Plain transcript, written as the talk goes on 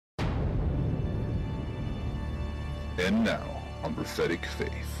And now on Prophetic Faith.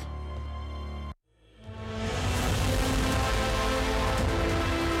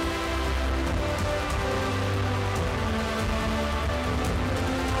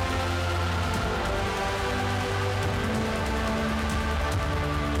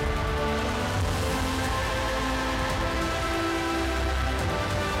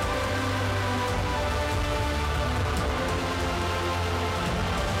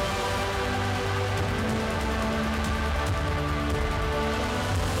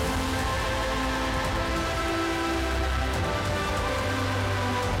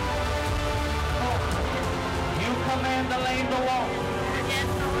 The lame to walk.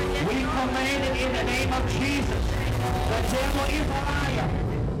 We command it in the name of Jesus. The devil is a liar.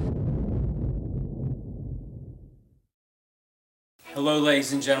 Hello,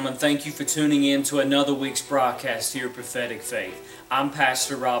 ladies and gentlemen. Thank you for tuning in to another week's broadcast here at Prophetic Faith. I'm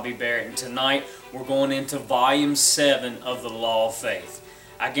Pastor Robbie Barrett, and tonight we're going into Volume 7 of the Law of Faith.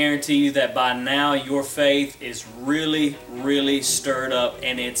 I guarantee you that by now your faith is really stirred up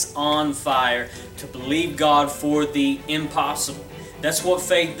and it's on fire to believe God for the impossible. That's what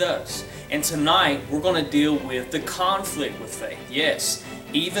faith does. And tonight we're going to deal with the conflict with faith. Yes,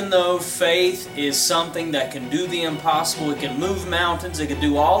 even though faith is something that can do the impossible, it can move mountains, it can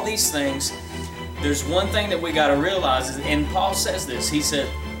do all these things, there's one thing that we got to realize, and Paul says this, he said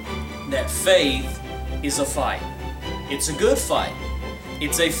that faith is a fight. It's a good fight.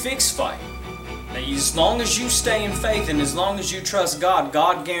 It's a fixed fight. Now, as long as you stay in faith and as long as you trust God,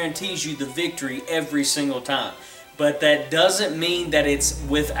 God guarantees you the victory every single time. But that doesn't mean that it's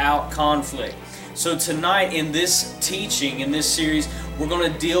without conflict. So tonight in this teaching, in this series, we're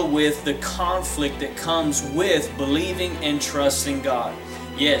going to deal with the conflict that comes with believing and trusting God.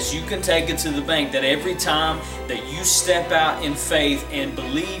 Yes, you can take it to the bank that every time that you step out in faith and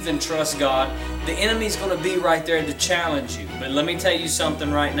believe and trust God, the enemy's going to be right there to challenge you. But let me tell you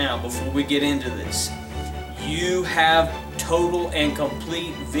something right now before we get into this. You have total and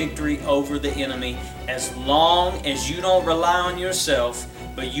complete victory over the enemy as long as you don't rely on yourself,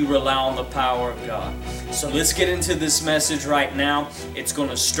 but you rely on the power of God. So let's get into this message right now. It's going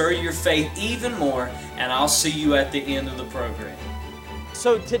to stir your faith even more, and I'll see you at the end of the program.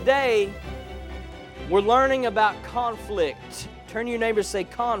 So today, we're learning about conflict. Turn to your neighbor and say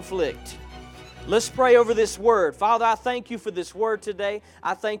conflict. Let's pray over this word. Father, I thank you for this word today.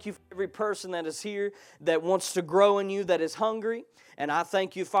 I thank you for every person that is here that wants to grow in you, that is hungry. And I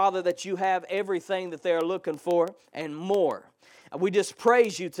thank you, Father, that you have everything that they're looking for and more. And we just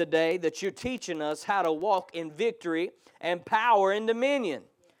praise you today that you're teaching us how to walk in victory and power and dominion.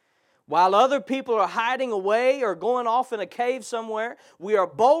 While other people are hiding away or going off in a cave somewhere, we are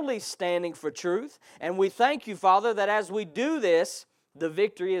boldly standing for truth. And we thank you, Father, that as we do this, the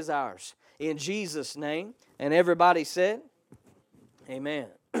victory is ours. In Jesus' name. And everybody said, amen.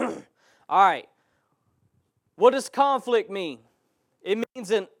 All right. What does conflict mean? It means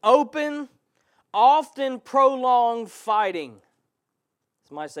an open, often prolonged fighting.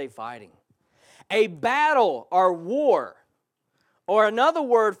 Somebody say fighting. A battle or war. Or another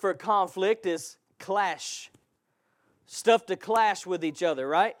word for conflict is clash. Stuff to clash with each other,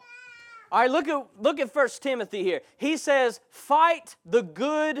 right? All right, look at 1 Timothy here. He says, fight the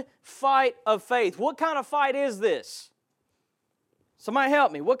good fight of faith. What kind of fight is this? Somebody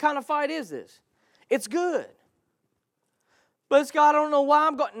help me. What kind of fight is this? It's good. But it's God, I don't know why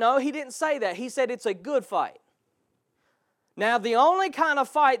I'm going. No, he didn't say that. He said it's a good fight. Now, the only kind of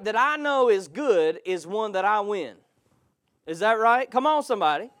fight that I know is good is one that I win. Is that right? Come on,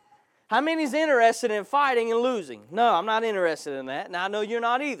 somebody. How many is interested in fighting and losing? No, I'm not interested in that. Now, I know you're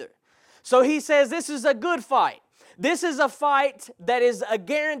not either. So he says this is a good fight. This is a fight that is a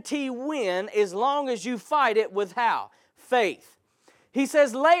guaranteed win as long as you fight it with how? Faith. He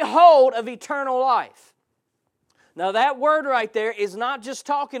says lay hold of eternal life. Now that word right there is not just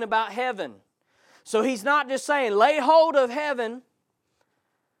talking about heaven. So he's not just saying lay hold of heaven.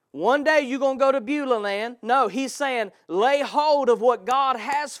 One day you're going to go to Beulah land. No, he's saying lay hold of what God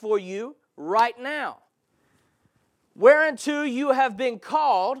has for you right now. Whereunto you have been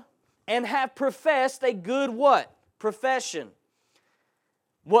called and have professed a good what? Profession.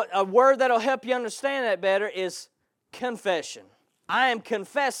 What a word that'll help you understand that better is confession. I am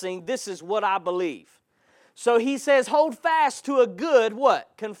confessing this is what I believe. So he says, hold fast to a good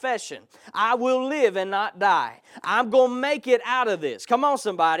what? Confession. I will live and not die. I'm going to make it out of this. Come on,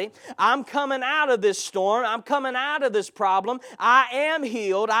 somebody. I'm coming out of this storm. I'm coming out of this problem. I am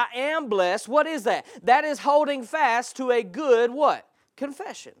healed. I am blessed. What is that? That is holding fast to a good what?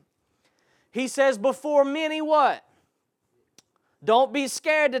 Confession. He says, before many what? Don't be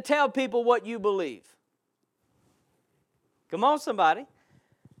scared to tell people what you believe. Come on, somebody.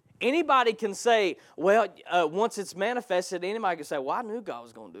 Anybody can say, well, once it's manifested, anybody can say, well, I knew God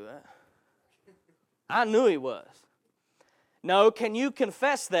was going to do that. I knew He was. No, can you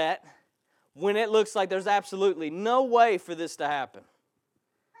confess that when it looks like there's absolutely no way for this to happen?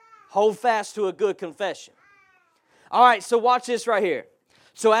 Hold fast to a good confession. All right, so watch this right here.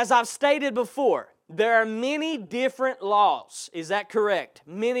 So as I've stated before, there are many different laws. Is that correct?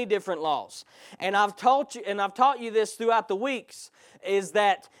 Many different laws. And I've taught you this throughout the weeks, is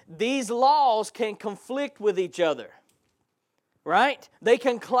that these laws can conflict with each other. Right? They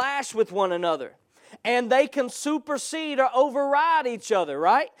can clash with one another. And they can supersede or override each other,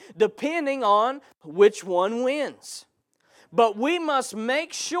 right? Depending on which one wins. But we must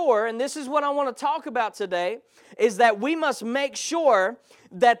make sure, and this is what I want to talk about today, is that we must make sure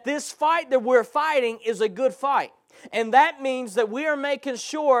that this fight that we're fighting is a good fight. And that means that we are making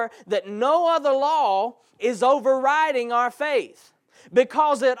sure that no other law is overriding our faith.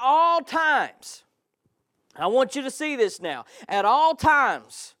 Because at all times, I want you to see this now, at all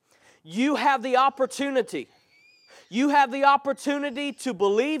times, you have the opportunity. You have the opportunity to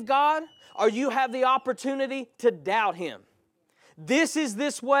believe God, or you have the opportunity to doubt Him. This is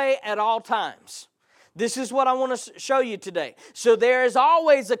this way at all times. This is what I want to show you today. So there is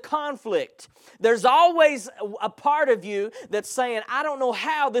always a conflict. There's always a part of you that's saying, I don't know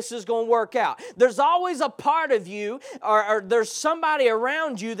how this is going to work out. There's always a part of you, or there's somebody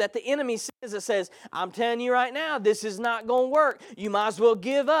around you that the enemy says, I'm telling you right now, this is not going to work. You might as well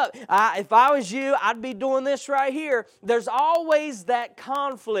give up. If I was you, I'd be doing this right here. There's always that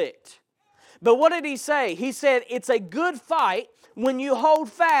conflict. But what did he say? He said, it's a good fight when you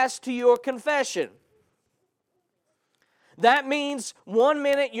hold fast to your confession. That means 1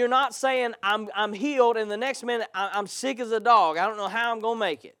 minute you're not saying, I'm healed, and the next minute I'm sick as a dog. I don't know how I'm going to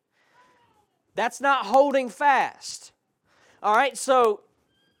make it. That's not holding fast. All right, so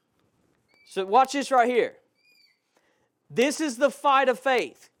watch this right here. This is the fight of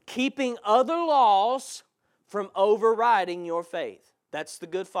faith, keeping other laws from overriding your faith. That's the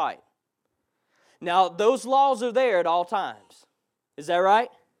good fight. Now, those laws are there at all times. Is that right?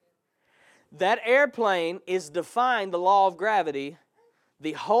 That airplane is defying the law of gravity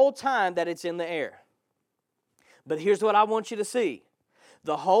the whole time that it's in the air. But here's what I want you to see.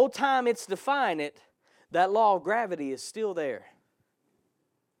 The whole time it's defying it, that law of gravity is still there.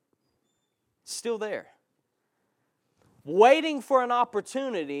 Still there. Waiting for an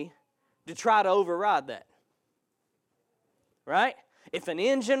opportunity to try to override that. Right? If an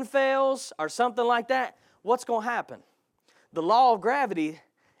engine fails or something like that, what's going to happen? The law of gravity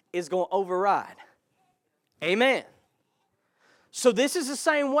is going to override. Amen. So this is the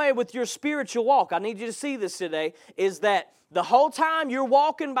same way with your spiritual walk. I need you to see this today, is that the whole time you're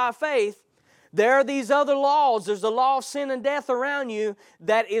walking by faith, there are these other laws. There's the law of sin and death around you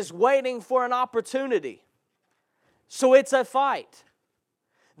that is waiting for an opportunity. So it's a fight.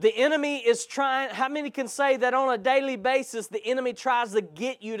 The enemy is trying, how many can say that on a daily basis the enemy tries to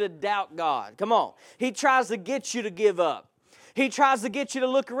get you to doubt God? Come on. He tries to get you to give up. He tries to get you to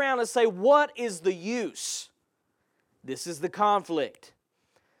look around and say, what is the use? This is the conflict.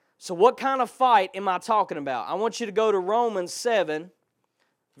 So what kind of fight am I talking about? I want you to go to Romans 7,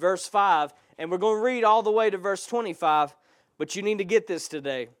 verse 5, and we're going to read all the way to verse 25, but you need to get this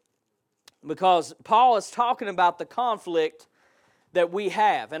today because Paul is talking about the conflict that we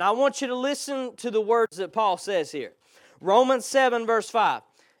have. And I want you to listen to the words that Paul says here. Romans 7, verse 5.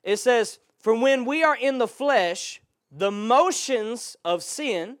 It says, for when we are in the flesh, the motions of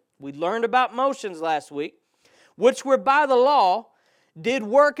sin, we learned about motions last week, which were by the law, did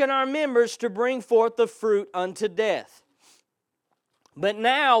work in our members to bring forth the fruit unto death. But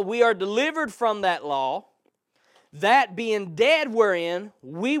now we are delivered from that law, that being dead wherein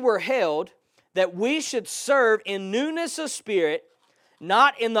we were held, that we should serve in newness of spirit,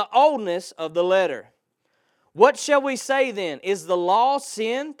 not in the oldness of the letter. What shall we say then? Is the law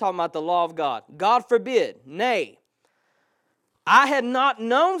sin? Talking about the law of God. God forbid. Nay. I had not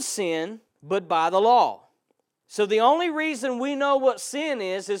known sin but by the law. So the only reason we know what sin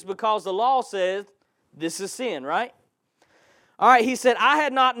is because the law says this is sin, right? All right, he said, I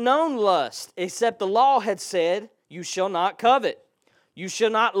had not known lust, except the law had said, you shall not covet. You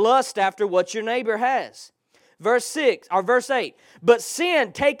shall not lust after what your neighbor has. Verse 8, but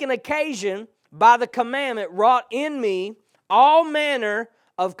sin, taking occasion by the commandment, wrought in me all manner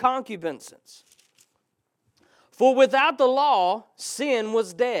of concupiscence. For without the law, sin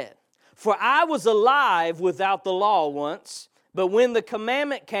was dead. For I was alive without the law once, but when the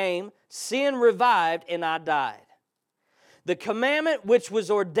commandment came, sin revived and I died. The commandment which was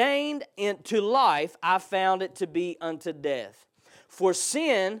ordained to life, I found it to be unto death. For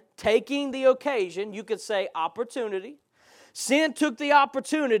sin, taking the occasion, you could say opportunity, sin took the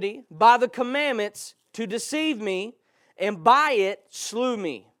opportunity by the commandments to deceive me, and by it slew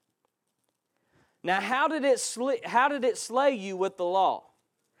me. Now, how did it slay you with the law?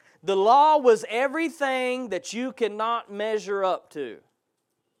 The law was everything that you cannot measure up to.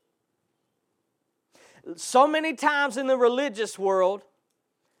 So many times in the religious world,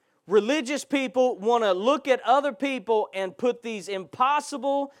 religious people want to look at other people and put these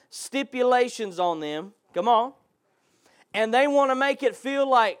impossible stipulations on them. Come on. And they want to make it feel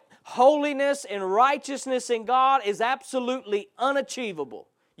like holiness and righteousness in God is absolutely unachievable.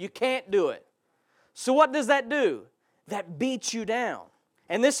 You can't do it. So what does that do? That beats you down.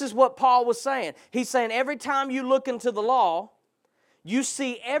 And this is what Paul was saying. He's saying every time you look into the law, you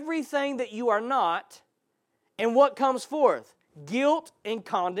see everything that you are not, and what comes forth? Guilt and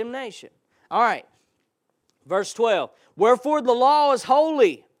condemnation. All right, verse 12. Wherefore the law is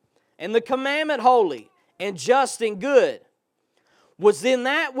holy, and the commandment holy, and just and good. Was then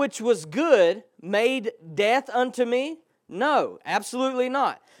that which was good made death unto me? No, absolutely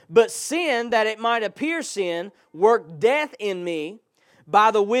not. But sin, that it might appear sin, worked death in me,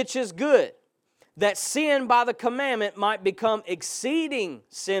 by the which is good, that sin by the commandment might become exceeding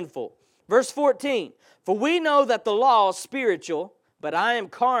sinful. Verse 14. For we know that the law is spiritual, but I am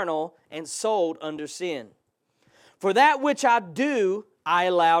carnal and sold under sin. For that which I do, I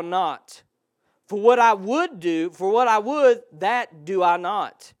allow not. For what I would, that do I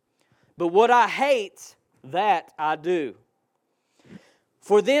not. But what I hate, that I do.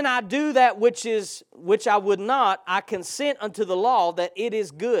 For then I do that which I would not, I consent unto the law that it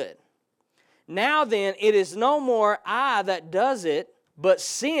is good. Now then, it is no more I that does it, but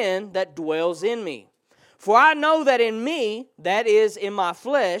sin that dwells in me. For I know that in me, that is, in my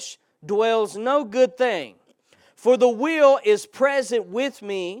flesh, dwells no good thing. For the will is present with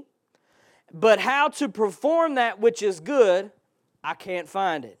me, but how to perform that which is good, I can't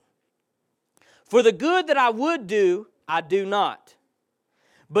find it. For the good that I would do, I do not.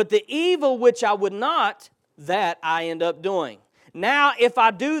 But the evil which I would not, that I end up doing. Now, if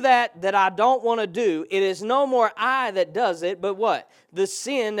I do that I don't want to do, it is no more I that does it, but what? The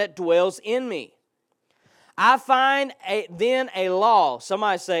sin that dwells in me. I find then a law.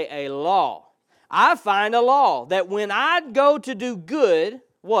 Somebody say a law. I find a law that when I go to do good,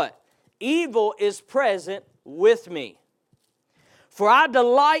 what? Evil is present with me. For I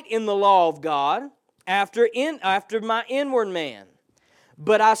delight in the law of God after my inward man.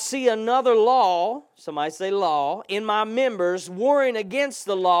 But I see another law, somebody say law, in my members, warring against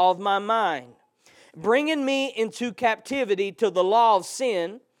the law of my mind, bringing me into captivity to the law of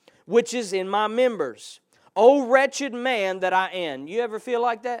sin, which is in my members. O wretched man that I am. You ever feel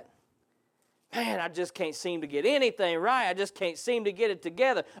like that? Man, I just can't seem to get anything right. I just can't seem to get it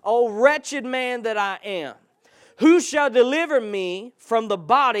together. O wretched man that I am. Who shall deliver me from the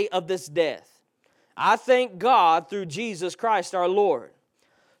body of this death? I thank God through Jesus Christ our Lord.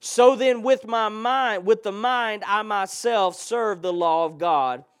 So then with the mind, I myself serve the law of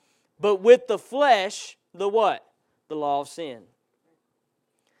God, but with the flesh, the what? The law of sin.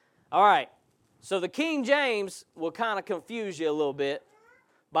 All right, so the King James will kind of confuse you a little bit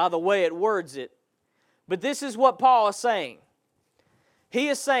by the way it words it. But this is what Paul is saying. He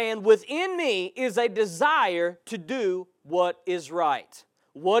is saying, within me is a desire to do what is right,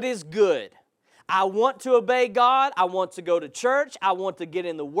 what is good. I want to obey God. I want to go to church. I want to get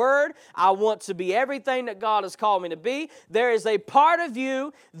in the Word. I want to be everything that God has called me to be. There is a part of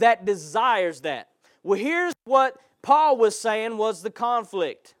you that desires that. Well, here's what Paul was saying was the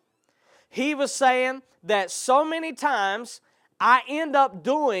conflict. He was saying that so many times I end up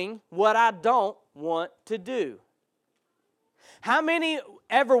doing what I don't want to do. How many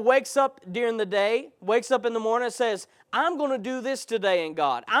ever wakes up during the day, wakes up in the morning and says, I'm going to do this today in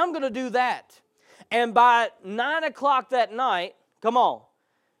God. I'm going to do that. And by 9 o'clock that night, come on,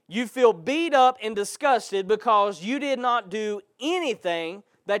 you feel beat up and disgusted because you did not do anything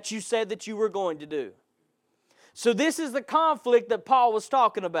that you said that you were going to do. So this is the conflict that Paul was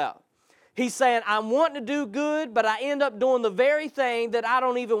talking about. He's saying, I'm wanting to do good, but I end up doing the very thing that I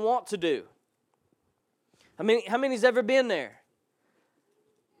don't even want to do. How many's ever been there?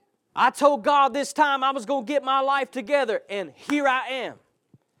 I told God this time I was going to get my life together, and here I am.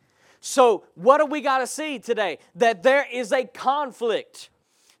 So what do we got to see today? That there is a conflict.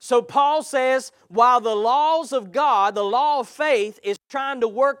 So Paul says, while the laws of God, the law of faith, is trying to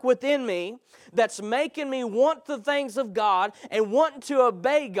work within me, that's making me want the things of God and wanting to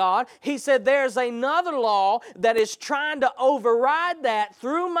obey God, he said there's another law that is trying to override that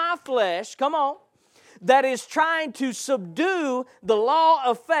through my flesh, come on, that is trying to subdue the law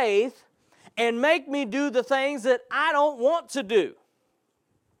of faith and make me do the things that I don't want to do.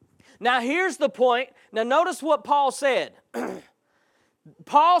 Now here's the point. Now notice what Paul said.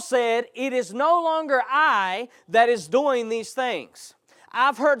 Paul said, it is no longer I that is doing these things.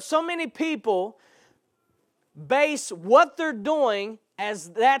 I've heard so many people base what they're doing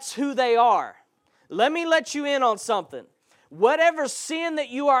as that's who they are. Let me let you in on something. Whatever sin that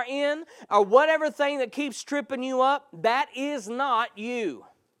you are in, or whatever thing that keeps tripping you up, that is not you.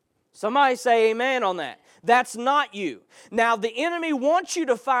 Somebody say amen on that. That's not you. Now, the enemy wants you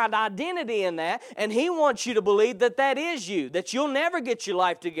to find identity in that, and he wants you to believe that that is you, that you'll never get your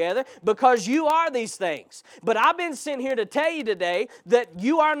life together because you are these things. But I've been sent here to tell you today that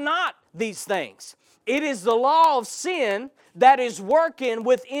you are not these things. It is the law of sin that is working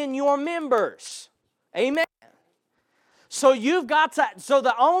within your members. Amen. So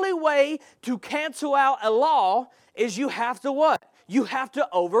the only way to cancel out a law is you have to what? You have to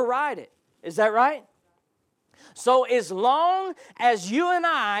override it. Is that right? So as long as you and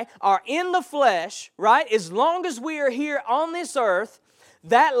I are in the flesh, right? As long as we are here on this earth,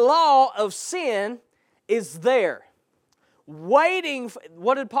 that law of sin is there. What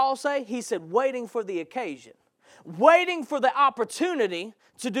did Paul say? He said, waiting for the occasion. Waiting for the opportunity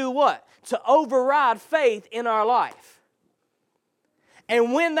to do what? To override faith in our life.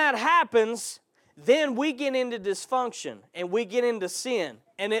 And when that happens, then we get into dysfunction and we get into sin,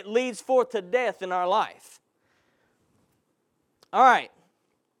 and it leads forth to death in our life. All right.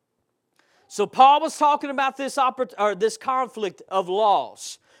 So Paul was talking about this conflict of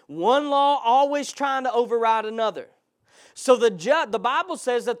laws. One law always trying to override another. So the Bible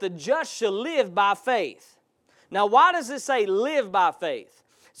says that the just shall live by faith. Now, why does it say live by faith?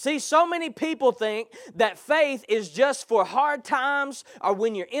 See, so many people think that faith is just for hard times or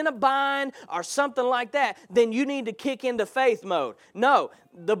when you're in a bind or something like that, then you need to kick into faith mode. No,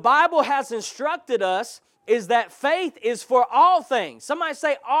 the Bible has instructed us is that faith is for all things. Somebody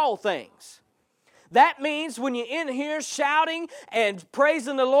say all things. That means when you're in here shouting and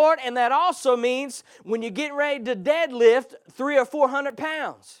praising the Lord, and that also means when you're getting ready to deadlift 300 or 400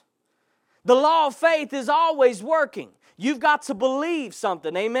 pounds. The law of faith is always working. You've got to believe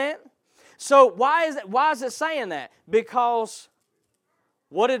something, amen? So why is it saying that? Because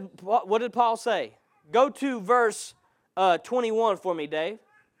what did Paul say? Go to verse 21 for me, Dave.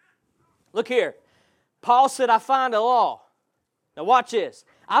 Look here. Paul said, I find a law. Now watch this.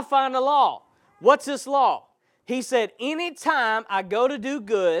 I find a law. What's this law? He said, anytime I go to do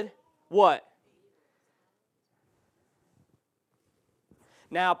good, what?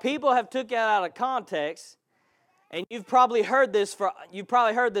 Now, people have took that out of context, and you've probably heard this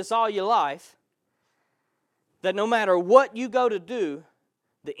all your life, that no matter what you go to do,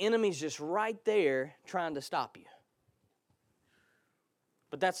 the enemy's just right there trying to stop you.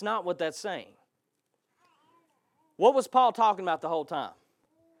 But that's not what that's saying. What was Paul talking about the whole time?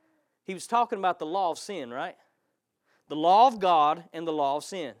 He was talking about the law of sin, right? The law of God and the law of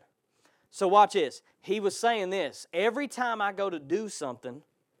sin. So watch this. He was saying this. Every time I go to do something,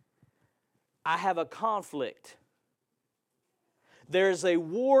 I have a conflict. There's a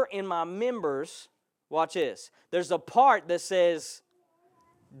war in my members. Watch this. There's a part that says,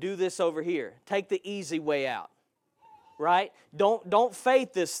 do this over here. Take the easy way out. Right? Don't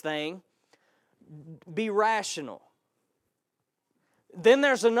faith this thing. Be rational. Then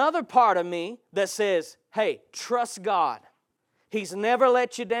there's another part of me that says, hey, trust God. He's never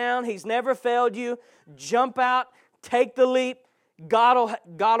let you down. He's never failed you. Jump out. Take the leap. God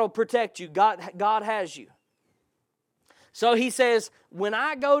will protect you. God has you. So he says, when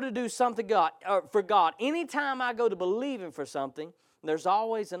I go to do something for God, anytime I go to believing for something, there's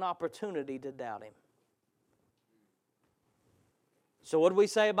always an opportunity to doubt Him. So what do we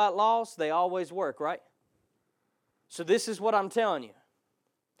say about laws? They always work, right? So this is what I'm telling you.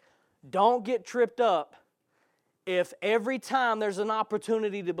 Don't get tripped up if every time there's an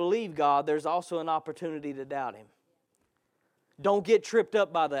opportunity to believe God, there's also an opportunity to doubt Him. Don't get tripped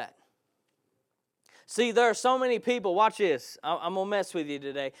up by that. See, there are so many people, watch this, I'm going to mess with you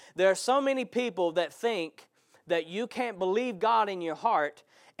today. There are so many people that think that you can't believe God in your heart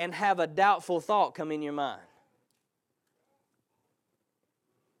and have a doubtful thought come in your mind.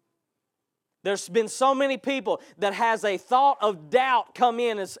 There's been so many people that has a thought of doubt come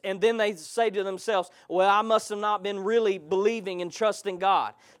in and then they say to themselves, well, I must have not been really believing and trusting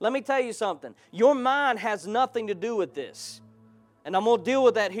God. Let me tell you something. Your mind has nothing to do with this. And I'm going to deal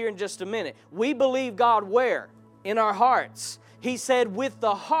with that here in just a minute. We believe God where? In our hearts. He said, with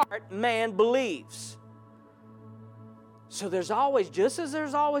the heart man believes. So there's always, just as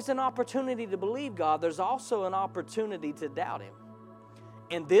there's always an opportunity to believe God, there's also an opportunity to doubt Him.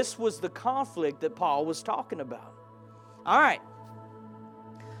 And this was the conflict that Paul was talking about. All right.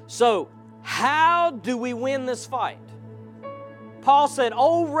 So, how do we win this fight? Paul said,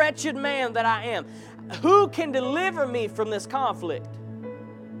 "O wretched man that I am, who can deliver me from this conflict?"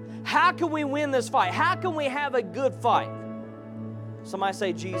 How can we win this fight? How can we have a good fight? Somebody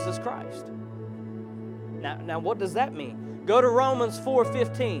say Jesus Christ. Now what does that mean? Go to Romans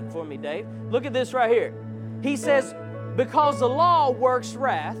 4:15 for me, Dave. Look at this right here. He says, because the law works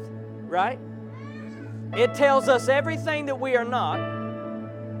wrath, right? It tells us everything that we are not.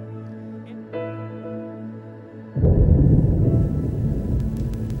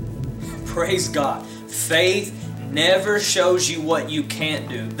 Praise God. Faith never shows you what you can't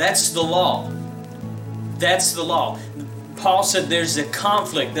do. That's the law. That's the law. Paul said there's a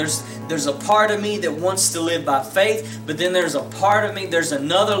conflict. There's a part of me that wants to live by faith, but then there's a part of me, there's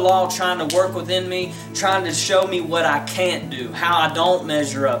another law trying to work within me, trying to show me what I can't do, how I don't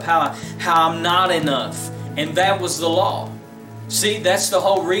measure up, how I'm not enough. And that was the law. See, that's the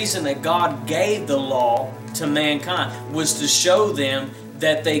whole reason that God gave the law to mankind, was to show them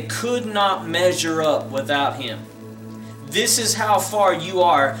that they could not measure up without Him. This is how far you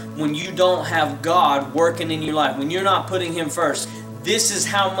are when you don't have God working in your life, when you're not putting Him first. This is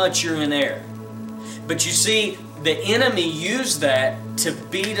how much you're in error. But you see, the enemy used that to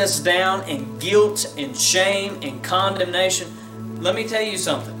beat us down in guilt and shame and condemnation. Let me tell you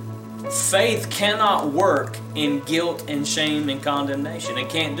something. Faith cannot work in guilt and shame and condemnation. It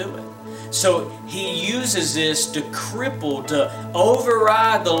can't do it. So he uses this to cripple, to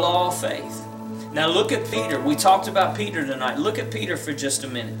override the law of faith. Now look at Peter. We talked about Peter tonight. Look at Peter for just a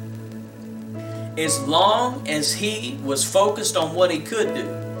minute. As long as he was focused on what he could do.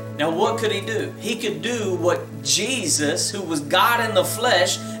 Now what could he do? He could do what Jesus, who was God in the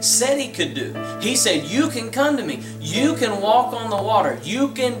flesh, said he could do. He said, you can come to me. You can walk on the water. You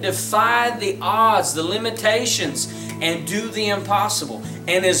can defy the odds, the limitations, and do the impossible.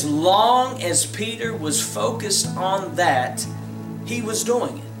 And as long as Peter was focused on that, he was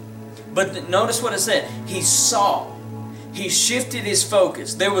doing it. But notice what it said. He saw. He shifted his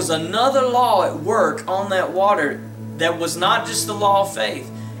focus. There was another law at work on that water that was not just the law of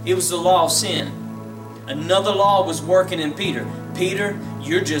faith. It was the law of sin. Another law was working in Peter. Peter,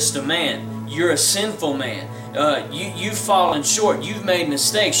 you're just a man. You're a sinful man. You've fallen short. You've made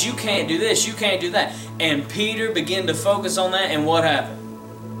mistakes. You can't do this. You can't do that. And Peter began to focus on that, and what happened?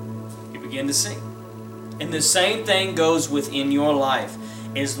 He began to sink. And the same thing goes within your life.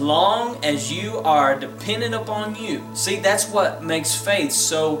 As long as you are dependent upon you. See, that's what makes faith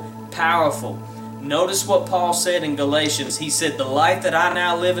so powerful. Notice what Paul said in Galatians. He said, the life that I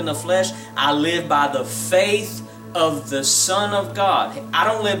now live in the flesh, I live by the faith of the Son of God. I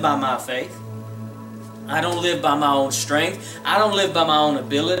don't live by my faith. I don't live by my own strength. I don't live by my own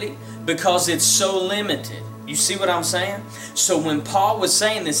ability because it's so limited. You see what I'm saying? So when Paul was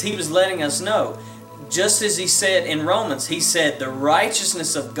saying this, he was letting us know, just as he said in Romans, he said the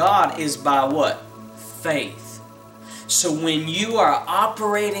righteousness of God is by what? Faith. So when you are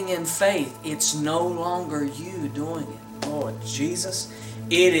operating in faith, it's no longer you doing it. Lord Jesus,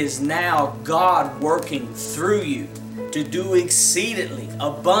 it is now God working through you to do exceedingly,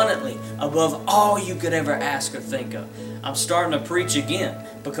 abundantly, above all you could ever ask or think of. I'm starting to preach again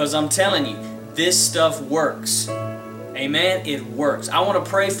because I'm telling you, this stuff works. Amen? It works. I want to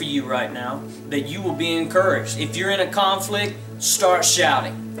pray for you right now that you will be encouraged. If you're in a conflict, start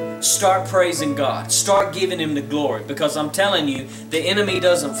shouting. Start praising God. Start giving Him the glory. Because I'm telling you, the enemy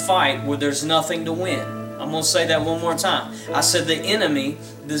doesn't fight where there's nothing to win. I'm going to say that one more time. I said the enemy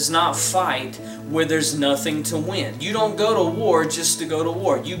does not fight where there's nothing to win. You don't go to war just to go to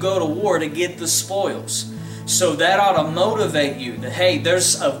war. You go to war to get the spoils. So that ought to motivate you that, hey,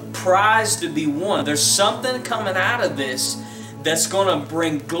 there's a prize to be won. There's something coming out of this that's going to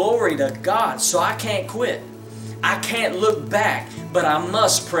bring glory to God. So I can't quit. I can't look back, but I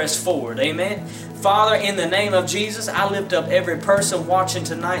must press forward. Amen. Father, in the name of Jesus, I lift up every person watching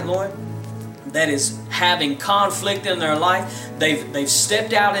tonight, Lord, that is having conflict in their life. They've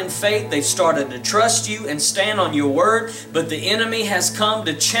stepped out in faith. They've started to trust you and stand on your word. But the enemy has come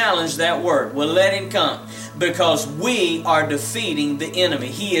to challenge that word. Well, let him come, because we are defeating the enemy.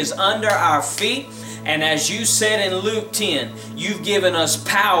 He is under our feet. And as you said in Luke 10, you've given us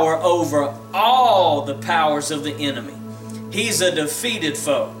power over all the powers of the enemy. He's a defeated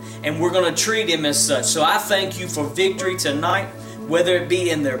foe, and we're going to treat him as such. So I thank you for victory tonight, whether it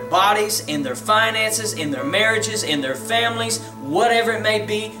be in their bodies, in their finances, in their marriages, in their families, whatever it may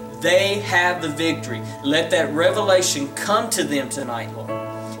be, they have the victory. Let that revelation come to them tonight, Lord,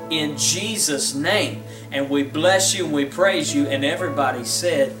 in Jesus' name. And we bless you and we praise you. And everybody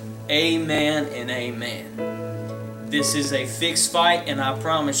said, amen and amen. This is a fixed fight, and I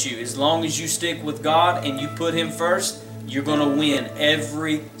promise you, as long as you stick with God and you put Him first, you're going to win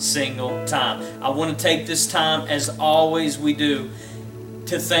every single time. I want to take this time, as always we do,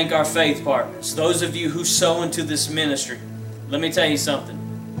 to thank our faith partners. Those of you who sow into this ministry, let me tell you something.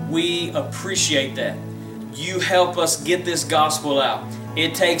 We appreciate that. You help us get this gospel out.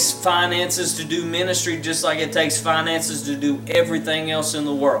 It takes finances to do ministry, just like it takes finances to do everything else in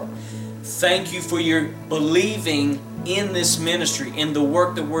the world. Thank you for your believing in this ministry, in the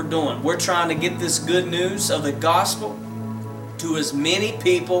work that we're doing. We're trying to get this good news of the gospel to as many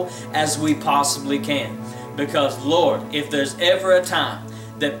people as we possibly can. Because, Lord, if there's ever a time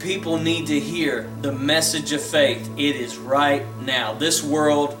that people need to hear the message of faith, it is right now. This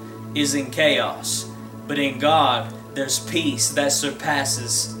world is in chaos, but in God, there's peace that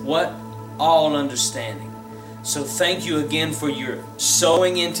surpasses what? All understanding. So thank you again for your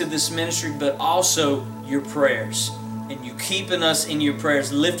sowing into this ministry, but also your prayers. And you keeping us in your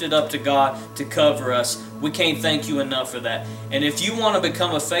prayers, lifted up to God to cover us. We can't thank you enough for that. And if you want to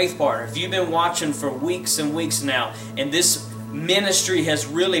become a faith partner, if you've been watching for weeks and weeks now, and this ministry has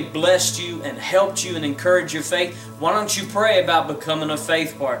really blessed you and helped you and encouraged your faith, why don't you pray about becoming a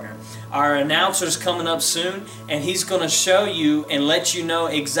faith partner? Our announcer's coming up soon, and he's going to show you and let you know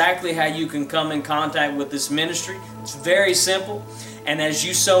exactly how you can come in contact with this ministry. It's very simple. And as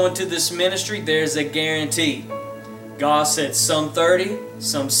you sow into this ministry, there's a guarantee. God said some 30,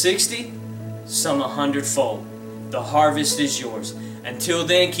 some 60, some 100-fold. The harvest is yours. Until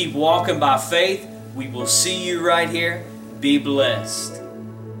then, keep walking by faith. We will see you right here. Be blessed.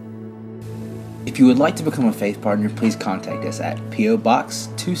 If you would like to become a faith partner, please contact us at P.O. Box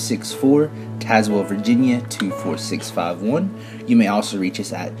 264, Tazewell, Virginia 24651. You may also reach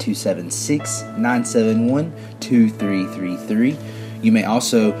us at 276-971-2333. You may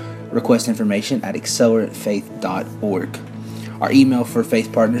also request information at acceleratefaith.org. Our email for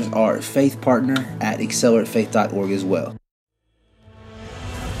faith partners are faithpartner@acceleratefaith.org as well.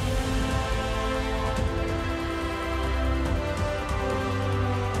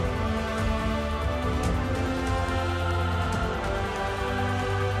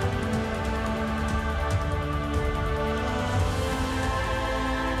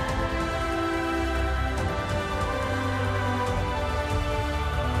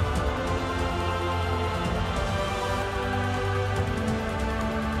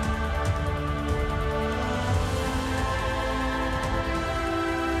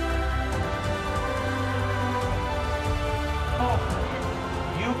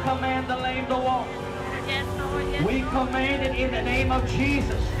 You command the lame to walk. Yes, Lord. Yes, We Lord. command it in the name of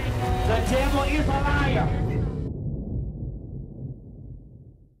Jesus. The devil is a liar.